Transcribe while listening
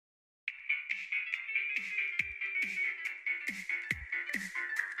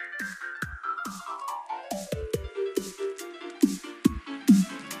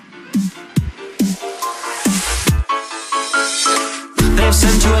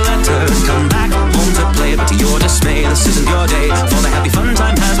you a letter, come back home to play. But to your dismay, this isn't your day, for the happy fun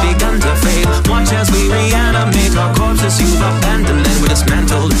time has begun to fade. Watch as we reanimate our corpses you've abandoned, and we're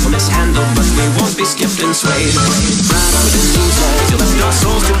dismantled or mishandled, but we won't be skipped and swayed. Trapped within these walls, you left our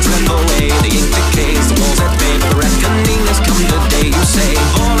souls to tremble away. The ink decays, the walls at bay, but the reckoning has come the day you say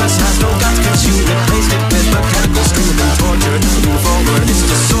all us has no guts, cause you replaced it with mechanical strength and torture. Move forward, it's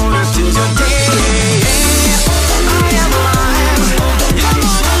disorder till your day. I am alive,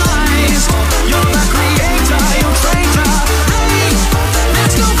 immortalized. You're the creator, you're traitor. Hey,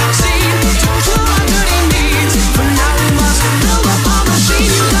 let's go vaccine to kill our dirty needs. For now we must build up our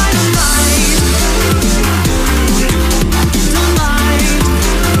machine, you dynamite. Dynamite.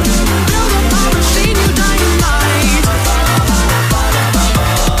 Build up our machine, you dynamite.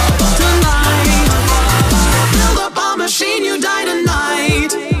 Dynamite. Build up our machine, you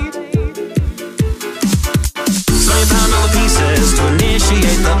dynamite. So you found all the pieces to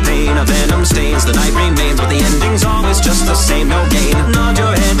initiate the pain. A venom stains, the night remains, but the ending's always just the same, no gain. Nod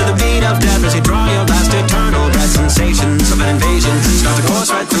your head to the beat of death as you draw your last eternal breath. Sensations of an invasion start to course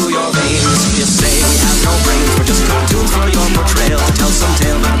right through your veins. You say we have no brains, we're just cartoons for your portrayal. Tell some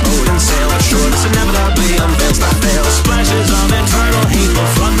tale about boat and sail, but sure this inevitably unveils that fail. Splashes of eternal hate will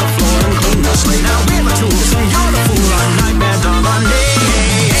flood the floor and clean the slate. Now we're the tools and you're the fool, our nightmare dog on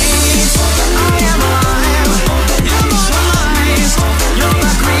days. I am alive, immortalized. You're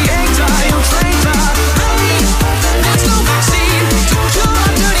the creator, you're traitor. Hey, let's go vaccine to cure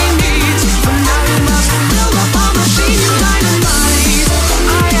our dirty needs. For now we must build up our machine, you dynamite.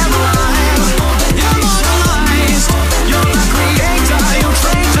 I am alive, immortalized. You're the creator, you're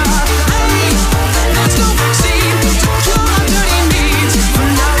traitor. Hey, let's go vaccine to cure our dirty needs. For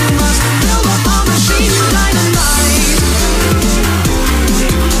now we must build up our machine, you dynamite.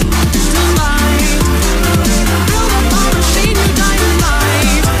 Dynamite. Build up our machine, you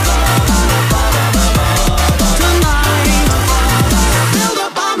dynamite. Dynamite. Build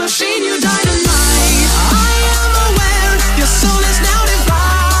up our machine, you dynamite. I am aware your soul is now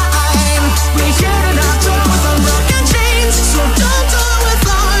divine. We get it out door with our broken chains, so don't toy with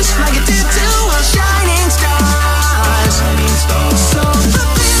ours like it did to our shining stars. So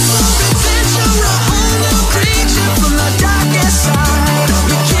prepare for adventure, a whole new creature from the darkest side.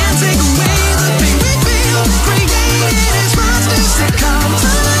 We can't take away the pain we feel, created as monsters that come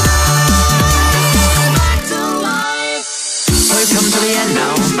to life. Back to life. We've come to the end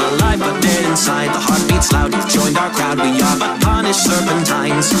now, alive but dead inside. The heart beats loud, you've joined our crowd. We are but punished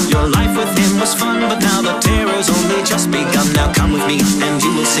serpentines. Your life with him was fun, but now the terror's only just begun. Now come with me and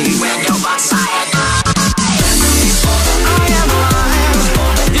you will see when you're by side.